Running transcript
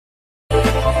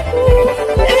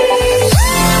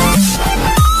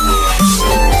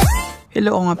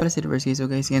Hello, ako nga pala si Referral.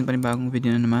 So guys, ngayon panibagong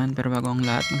video na naman. Pero bago ang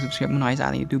lahat, mag-subscribe muna kayo sa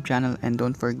ating YouTube channel and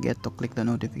don't forget to click the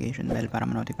notification bell para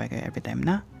ma-notify kayo every time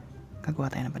na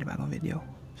gagawa tayo ng panibagong video.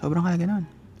 Sobrang kaya ganun.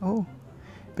 Oo.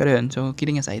 Pero yun, so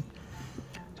kidding aside,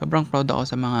 sobrang proud ako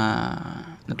sa mga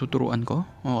natuturuan ko.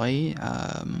 Okay,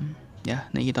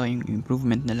 nakikita ko yung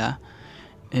improvement nila.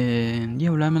 And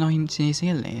yeah, wala man akong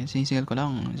sinisingil eh. Sinisingil ko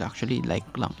lang. It's actually like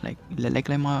lang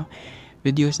yung mga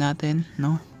videos natin,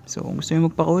 no? So kung gusto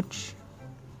nyo magpa-coach,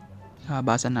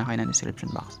 basa na kayo ng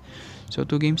description box. So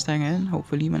 2 games tayo ngayon.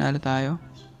 Hopefully manalo tayo.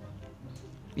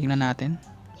 Tingnan natin.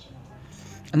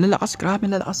 Ang lalakas, grabe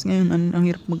lalakas ngayon. Ang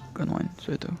hirap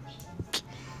So ito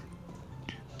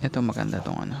maganda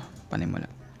tong panimula.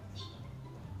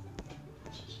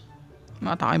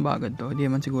 Matake ba agad to? Hindi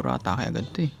naman siguro atake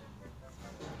agad to eh.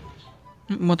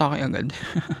 Matake agad.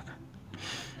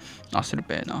 Nakasrip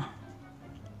eh, no?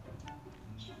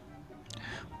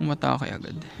 Umatake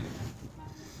agad.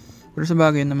 Pero sa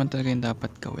bagay naman talaga yung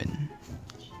dapat gawin.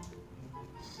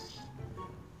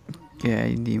 Kaya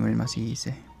hindi mo rin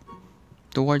masihisi.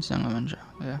 2 words lang naman siya.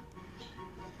 Kaya,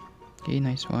 okay,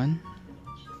 nice one.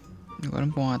 Hindi ko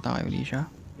alam kung atake uli siya.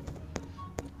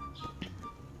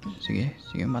 Sige,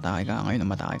 matake ka. Ngayon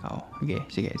matake ka. Oh.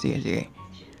 Sige.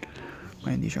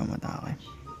 Ngayon hindi siya matake.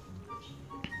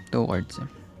 2 words eh.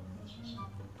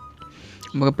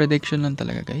 Mga prediction lang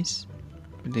talaga guys.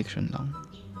 Prediction lang.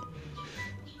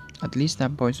 At least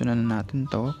na-poison na natin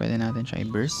to. Pwede natin siya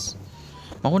i-burst.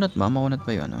 Makunat ba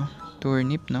yun, no?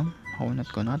 Turnip, no? Makunat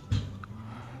ko not.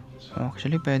 So,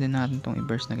 actually, pwede natin tong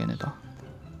i-burst na ganito.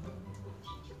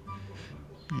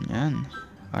 Yan.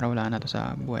 Para wala na to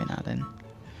sa buhay natin.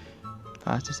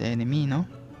 Fastest enemy, no?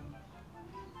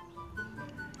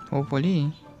 Hopefully,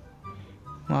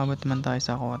 umabot naman tayo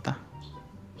sa quota.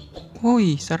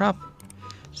 Uy, sarap.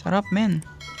 Sarap, men.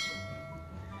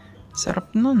 Sarap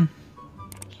nun.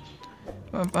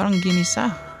 Parang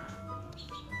ginisa.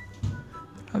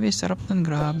 Grabe, sarap nun.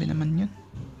 Grabe naman yun.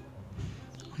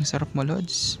 Ang sarap mo,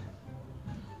 Lods.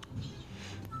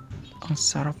 Ang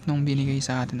sarap nung binigay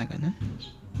sa atin na ganun.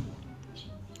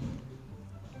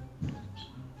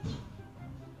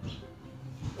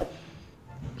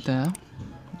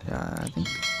 I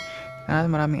think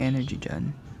maraming energy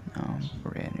dyan.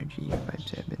 For energy,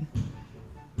 5-7.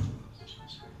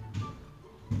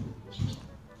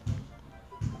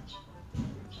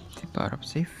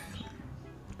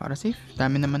 Para safe.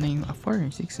 Dami naman na yung 4,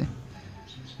 6 eh.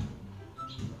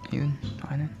 Ayun,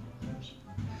 okay na.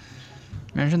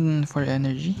 Meron for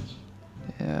energy.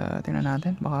 Tingnan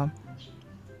natin, baka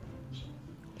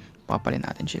papalin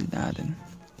natin shield natin.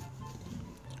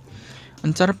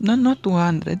 Ang sarap nun, no?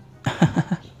 200.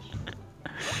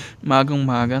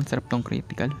 Magang-magang, sarap tong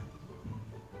critical.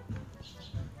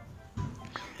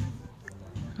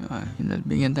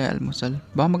 Bigyan tayo almusal.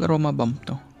 Baka mag-aroma bump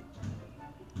to.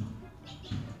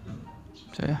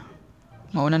 So yeah,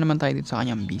 mauna naman tayo dito sa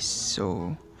kanyang beast.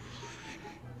 So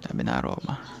sabi na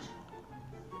aroma.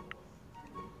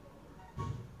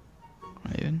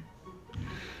 Ayun,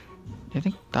 I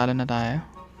think talo na tayo.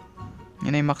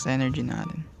 Yun na yung max energy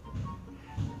natin.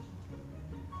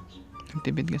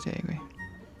 Nagtibid kasi ako eh.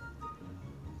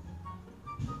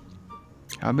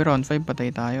 Sabi round 5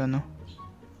 patay tayo, no?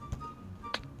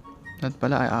 At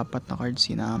pala ay 4 na cards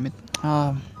sinamit.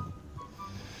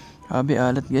 Sabi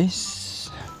alat guys.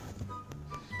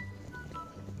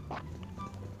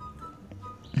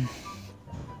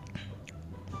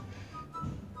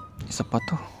 Isa pa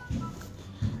to.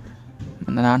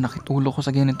 Nakitulo ko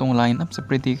sa ganitong lineup sa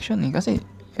prediction eh. Kasi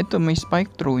ito may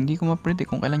spike through. Hindi ko ma-predict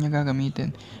kung kailan niya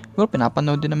gagamitin. Pero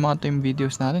pinapanood din ng mga team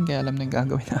videos natin. Kaya alam na yung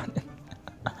gagawin natin.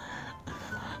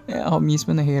 Kaya ako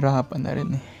mismo nahihirapan na rin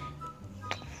eh.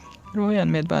 Pero yan,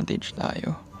 may advantage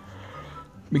tayo.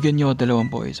 Bigyan nyo 2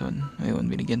 poison. Ayun,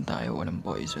 binigyan tayo. Walang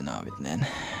poison. Awit na yan.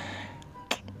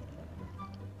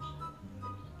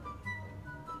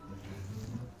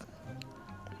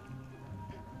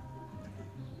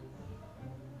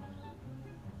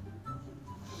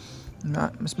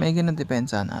 Mas may ganang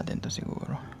depensa natin to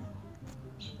siguro.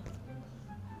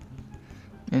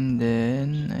 And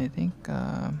then I think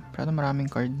parang maraming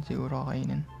card siguro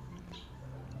kainin.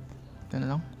 Ito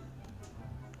na lang.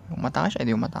 Yung matake siya,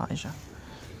 hindi yung matake siya.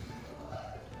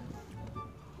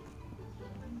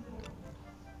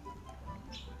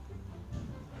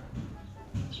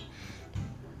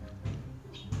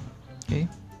 Okay.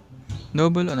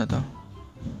 Noble ano to?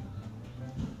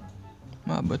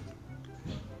 Maabot.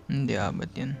 Hindi abot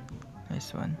yun.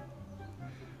 Nice one.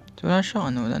 So wala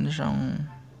na siyang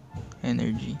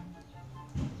energy.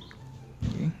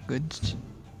 Okay, good.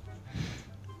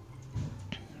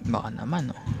 Baka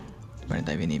naman, no? Pa rin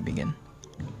tayo binibigyan.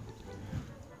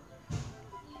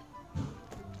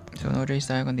 So no choice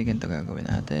tayo kundi ganito gagawin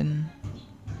natin.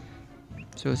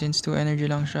 So since 2 energy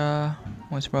lang siya,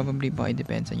 most probably baka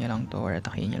i-depensa niya lang to or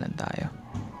atakin niya lang tayo.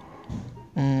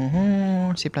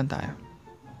 Sip lang tayo.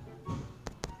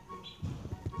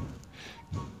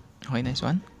 Okay, nice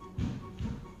one.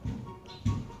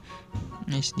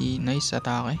 Nice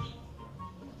atake.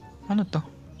 Ano to?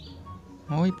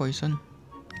 Okay, poison.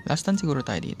 Last stand siguro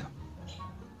tayo dito.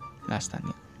 Last stand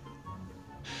yun.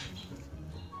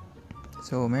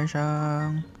 So, meron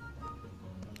siyang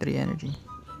 3 energy.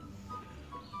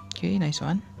 Okay, nice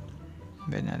one.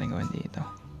 Pwede natin gawin dito.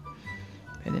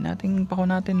 Pwede natin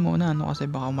pakunatin muna, no? Kasi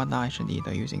baka umatake siya dito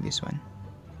using this one.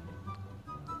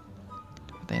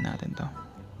 Patayin natin to.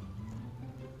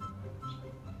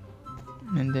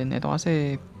 And then, ito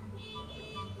kasi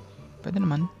pwede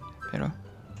naman. Pero,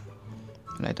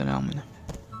 wala, ito na lang muna.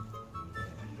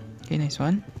 Okay, nice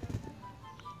one.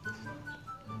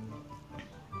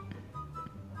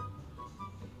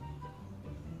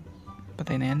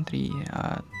 Patay na yan, 3.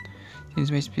 At since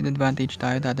may speed advantage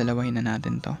tayo, dadalawahin na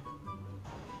natin to.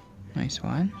 Nice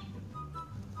one.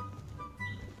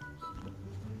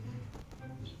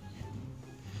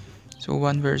 So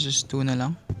 1 versus 2 na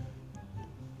lang.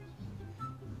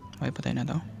 Okay, patay na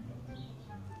to.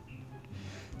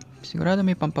 Sigurado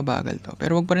may pampabagal to.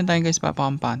 Pero wag pa rin tayo guys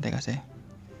papakampante kasi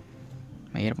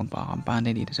mahirap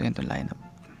magpapakampante dito sa ganitong lineup.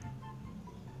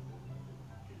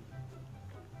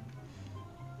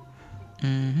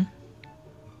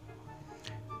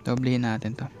 Doblehin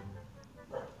natin to.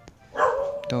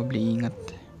 Doble ingat.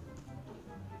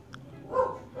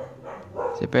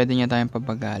 Kasi pwede niya tayong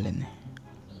pabagalin.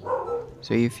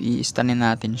 So if i-stunin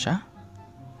natin siya.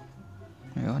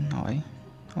 Ayun, okay.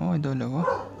 Okay, dalawa.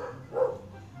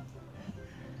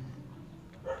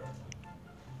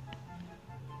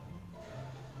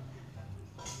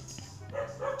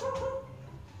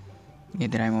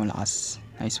 I-try mo lakas.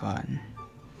 Nice one.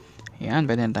 Ayan,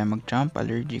 pwede na tayo mag-jump.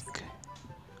 Allergic.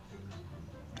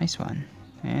 Nice one.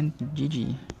 And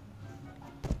GG.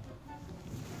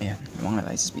 Ayan, yung mga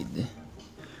light speed.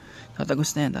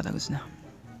 Tatagos na yan, tatagos na.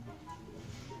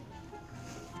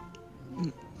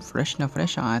 Fresh na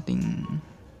fresh ang ating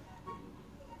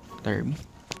Termi.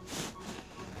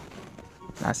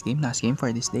 Last game for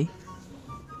this day.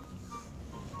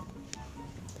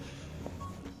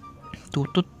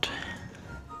 Tutut.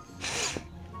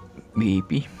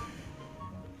 BP.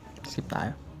 Skip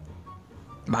tayo.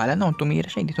 Bahala na kung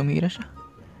tumira siya, hindi tumira siya.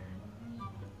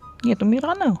 Yeah,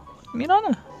 tumira ka na. Tumira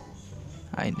na.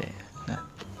 Ay, hindi.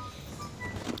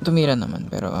 Tumira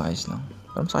naman, pero ayos lang.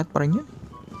 Pero masakit pa rin yun.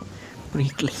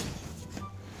 Prickly.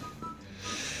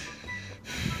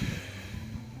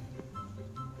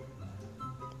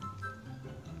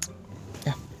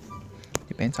 Yeah.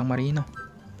 Depensang marino.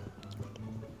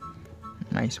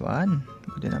 Nice one.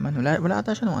 Buti naman. Wala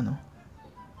ata siya nung ano.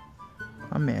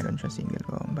 Meron siya single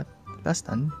combat. Last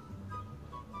stand.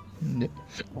 Hindi.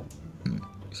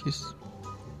 Excuse.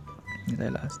 Hindi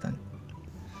tayo last stand.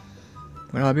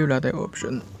 Grabe, wala tayo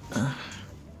option.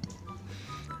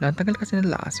 Tagal kasi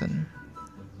na lason.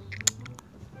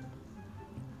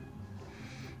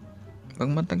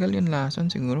 Pag matagal yung lason,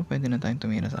 siguro pwede na tayong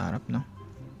tumira sa harap, no?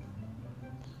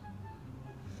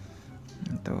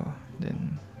 Ito.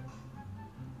 Then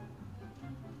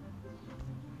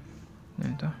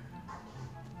ito.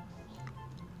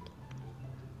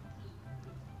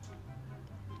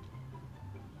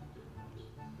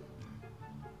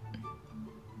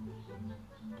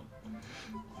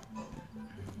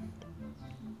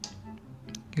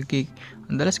 Okay.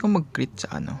 Ang dalas kong mag-crit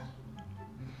sa ano,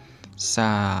 sa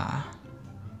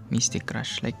Mystic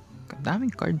Crush. Like,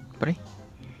 daming card, pre.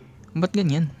 Ba't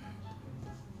ganyan?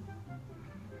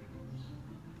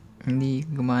 Hindi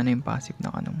gumana yung passive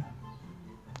na ano mo.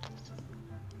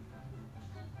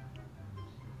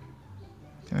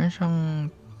 Meron siyang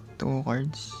 2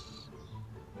 cards.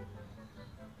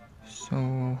 So,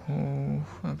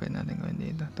 ano pwede natin gawin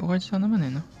dito? 2 cards lang naman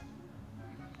eh, no?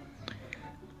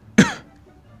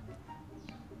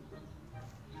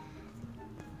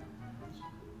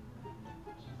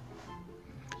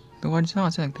 Cards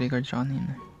na kasi nag-3 cards siya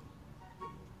kanina.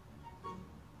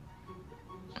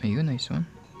 Ayun, nice one.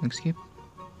 Nag-skip.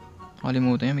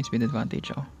 Nakalimutan niya, may speed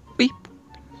advantage ako. Beep!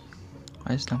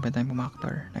 Ayos lang, pwede tayong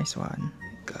pumaktor. Nice one.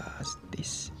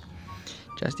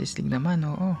 Justice League naman,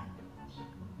 oo.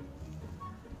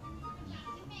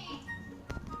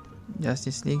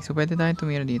 Justice League. So, pwede tayong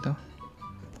tumira dito.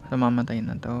 So, mamatayin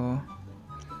na to.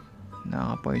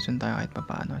 Nakaka-poison tayo kahit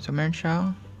papaano. So, meron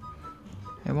siyang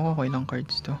ewan ko ilang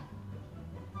cards to.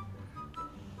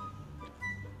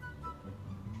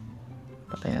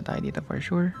 Patay na tayo dito for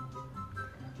sure.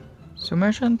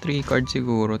 Submersion 3 cards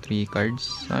siguro. 3 cards.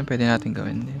 So, pwede natin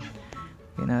gawin din.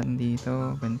 Pwede natin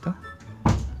dito. Ganito.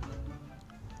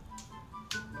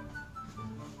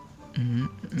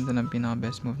 Ito na pinaka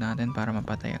best move natin para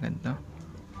mapatay agad to.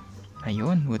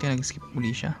 Ayun. Buti nag-skip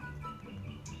uli siya.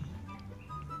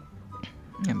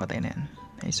 Yan, patay na yan.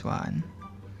 Nice one.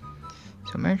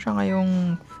 So, meron siya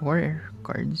kayong 4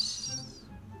 cards.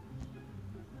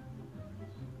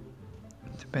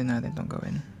 So, pwede natin itong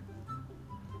gawin.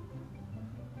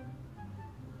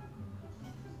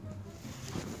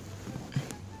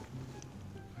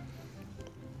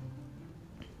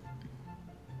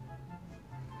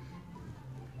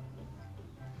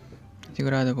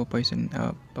 Sigurado po poison,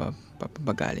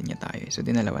 papabagalin niya tayo. So,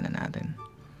 dinalawa na natin.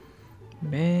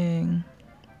 Bang!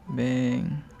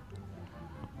 Bang!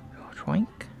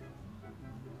 Shoink!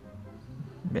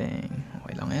 Bang!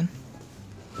 Okay lang yan.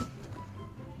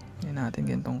 Yan natin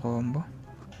ganitong combo.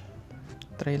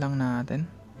 Try lang natin.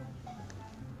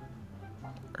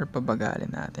 Or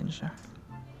pabagalin natin siya.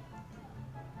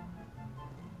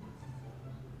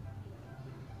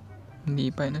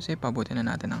 Hindi pa yun. Kasi pabutin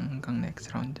na natin hanggang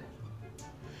next round.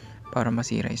 Para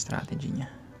masira yung strategy niya.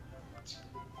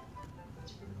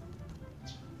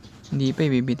 Hindi pa,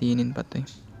 ibibitinin pa ito eh.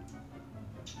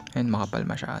 Ayun, makapal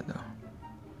masyado.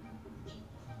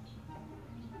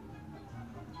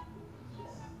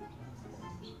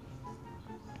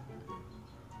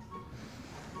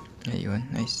 Ayun,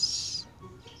 nice.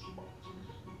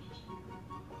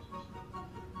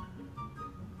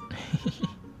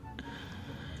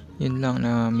 Yun lang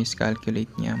na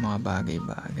miscalculate niya mga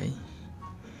bagay-bagay.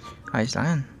 Ayos lang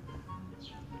yan.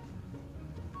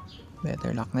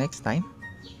 Better luck next time.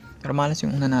 Pero malas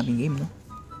yung una nating game, no?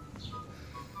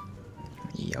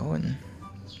 Yun.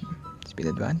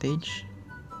 Speed advantage.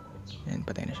 And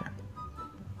patay na siya.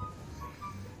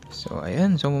 So,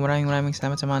 ayun. So, maraming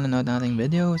salamat sa mga nanonood ng ating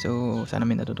video. So, sana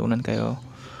may natutunan kayo.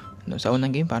 No, sa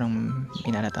unang game, parang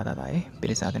pinanatata tayo.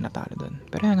 Pilis natin natalo doon.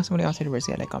 Pero hanggang sa muli ako si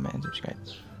Referral. Like, comment, and subscribe.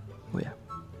 Buya.